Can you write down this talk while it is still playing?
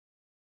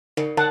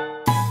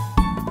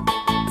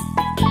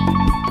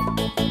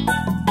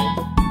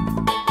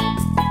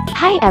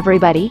Hi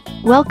everybody,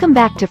 welcome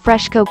back to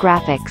Freshco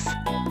Graphics.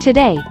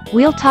 Today,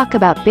 we'll talk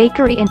about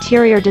bakery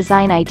interior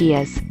design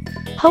ideas.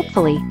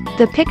 Hopefully,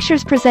 the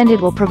pictures presented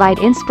will provide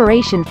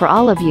inspiration for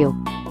all of you.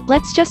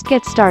 Let's just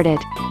get started.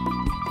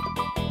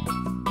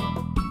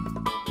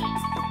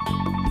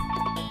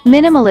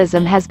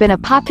 Minimalism has been a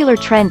popular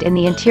trend in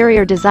the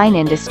interior design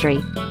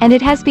industry, and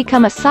it has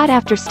become a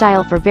sought-after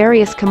style for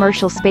various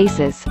commercial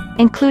spaces,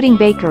 including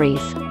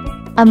bakeries.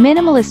 A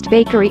minimalist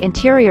bakery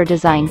interior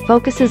design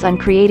focuses on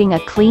creating a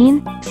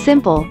clean,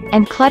 simple,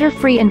 and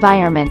clutter-free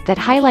environment that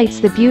highlights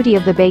the beauty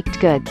of the baked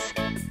goods.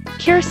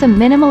 Here are some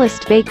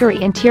minimalist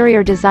bakery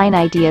interior design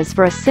ideas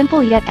for a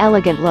simple yet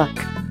elegant look.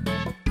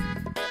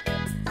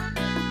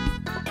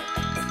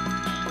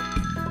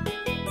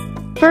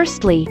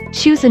 Firstly,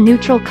 choose a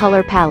neutral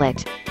color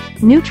palette.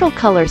 Neutral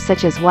colors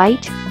such as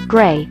white,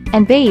 gray,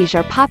 and beige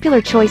are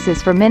popular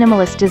choices for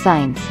minimalist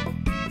designs.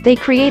 They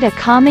create a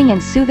calming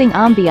and soothing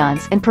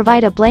ambiance and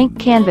provide a blank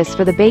canvas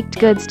for the baked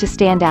goods to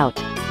stand out.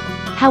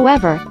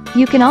 However,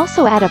 you can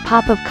also add a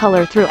pop of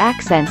color through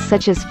accents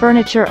such as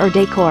furniture or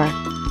decor.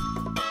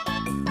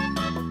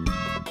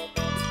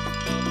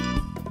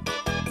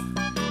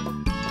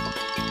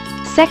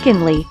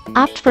 Secondly,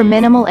 opt for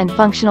minimal and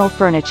functional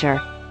furniture.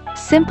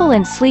 Simple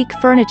and sleek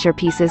furniture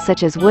pieces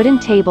such as wooden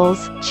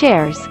tables,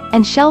 chairs,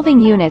 and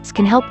shelving units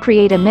can help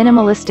create a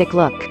minimalistic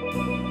look.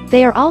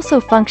 They are also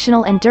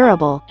functional and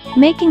durable,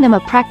 making them a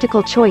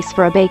practical choice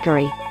for a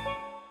bakery.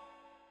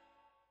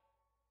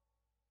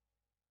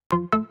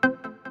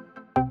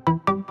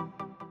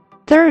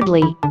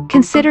 Thirdly,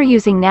 consider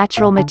using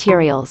natural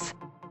materials.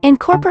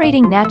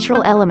 Incorporating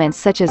natural elements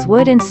such as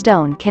wood and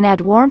stone can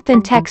add warmth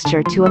and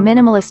texture to a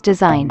minimalist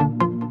design.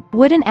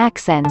 Wooden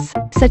accents,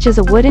 such as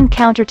a wooden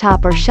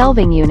countertop or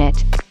shelving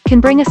unit,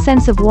 can bring a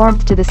sense of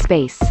warmth to the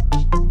space.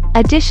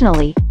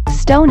 Additionally,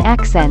 stone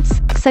accents,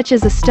 such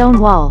as a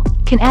stone wall,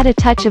 can add a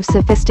touch of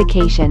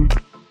sophistication.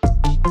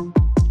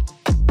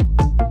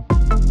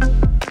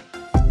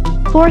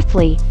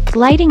 Fourthly,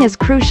 lighting is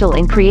crucial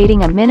in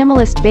creating a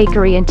minimalist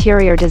bakery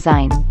interior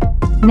design.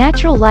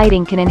 Natural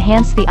lighting can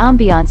enhance the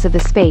ambiance of the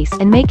space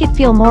and make it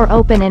feel more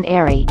open and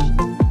airy.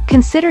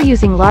 Consider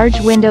using large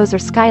windows or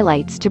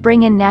skylights to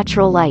bring in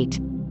natural light.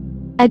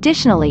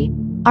 Additionally,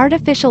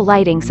 artificial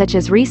lighting such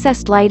as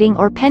recessed lighting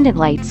or pendant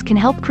lights can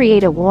help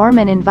create a warm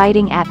and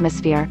inviting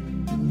atmosphere.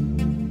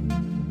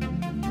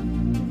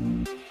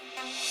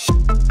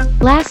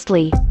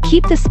 Lastly,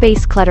 keep the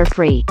space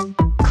clutter-free.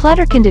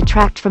 Clutter can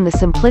detract from the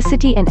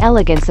simplicity and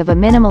elegance of a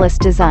minimalist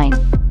design.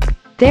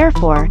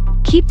 Therefore,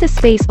 keep the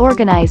space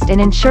organized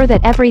and ensure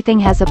that everything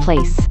has a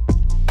place.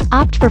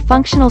 Opt for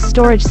functional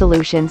storage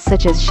solutions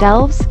such as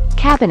shelves,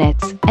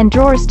 cabinets, and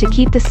drawers to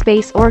keep the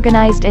space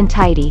organized and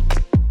tidy.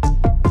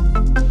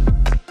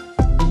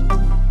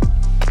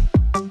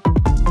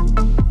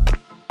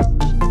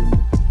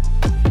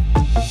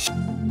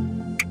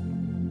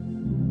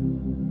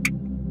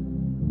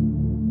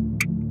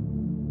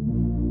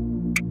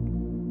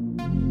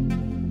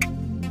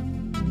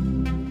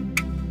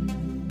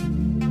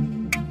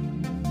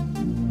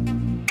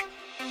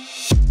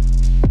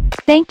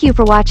 Thank you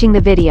for watching the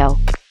video.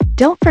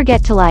 Don't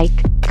forget to like,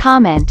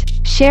 comment,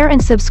 share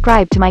and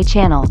subscribe to my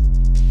channel.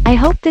 I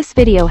hope this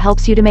video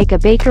helps you to make a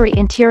bakery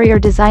interior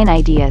design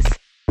ideas.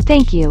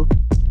 Thank you.